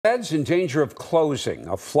Beds in danger of closing.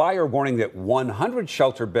 A flyer warning that 100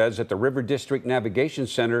 shelter beds at the River District Navigation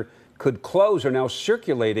Center could close are now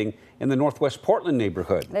circulating in the Northwest Portland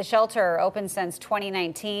neighborhood. The shelter, open since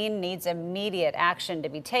 2019, needs immediate action to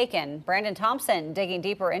be taken. Brandon Thompson digging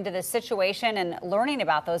deeper into the situation and learning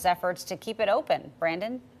about those efforts to keep it open.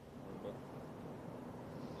 Brandon?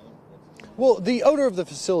 Well, the owner of the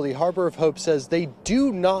facility, Harbor of Hope, says they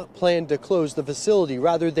do not plan to close the facility.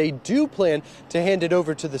 Rather, they do plan to hand it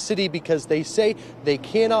over to the city because they say they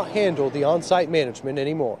cannot handle the on-site management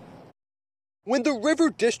anymore. When the River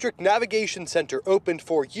District Navigation Center opened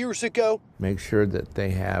 4 years ago, make sure that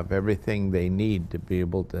they have everything they need to be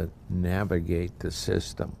able to navigate the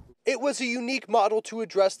system. It was a unique model to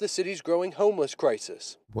address the city's growing homeless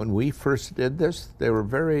crisis. When we first did this, they were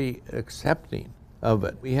very accepting of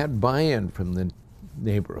it. We had buy-in from the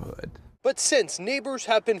neighborhood. But since, neighbors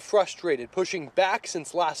have been frustrated, pushing back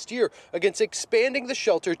since last year against expanding the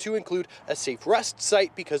shelter to include a safe rest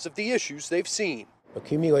site because of the issues they've seen.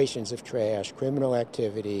 Accumulations of trash, criminal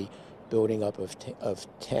activity, building up of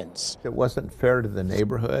tents. It wasn't fair to the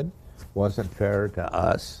neighborhood, wasn't fair to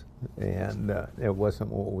us, and it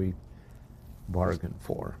wasn't what we bargained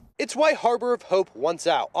for. It's why Harbor of Hope wants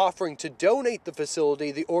out, offering to donate the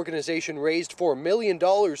facility the organization raised $4 million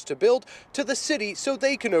to build to the city so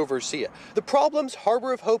they can oversee it. The problems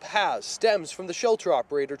Harbor of Hope has stems from the shelter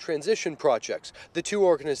operator transition projects. The two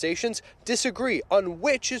organizations disagree on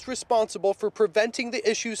which is responsible for preventing the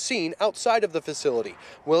issues seen outside of the facility.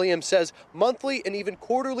 Williams says monthly and even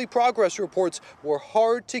quarterly progress reports were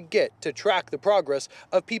hard to get to track the progress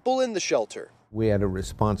of people in the shelter. We had a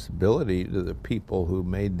responsibility to the people who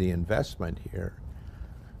made the investment here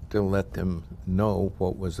to let them know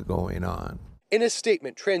what was going on. In a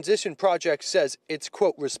statement, Transition Project says its,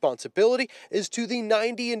 quote, responsibility is to the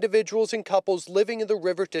 90 individuals and couples living in the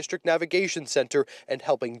River District Navigation Center and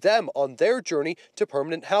helping them on their journey to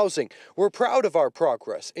permanent housing. We're proud of our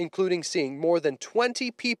progress, including seeing more than 20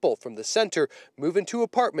 people from the center move into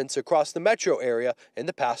apartments across the metro area in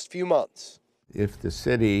the past few months. If the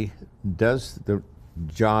city does the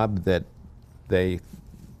job that they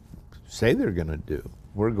say they're going to do,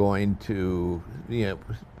 we're going to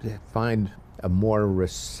find a more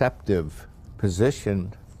receptive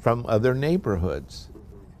position from other neighborhoods.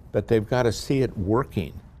 But they've got to see it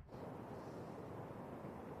working.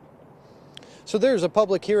 So there's a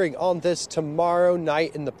public hearing on this tomorrow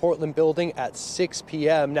night in the Portland building at 6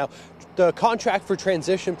 p.m. Now, the contract for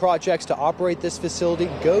Transition Projects to operate this facility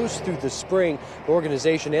goes through the spring. The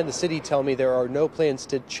organization and the city tell me there are no plans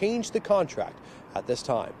to change the contract at this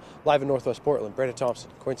time. Live in Northwest Portland, Brandon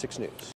Thompson, KOIN 6 News.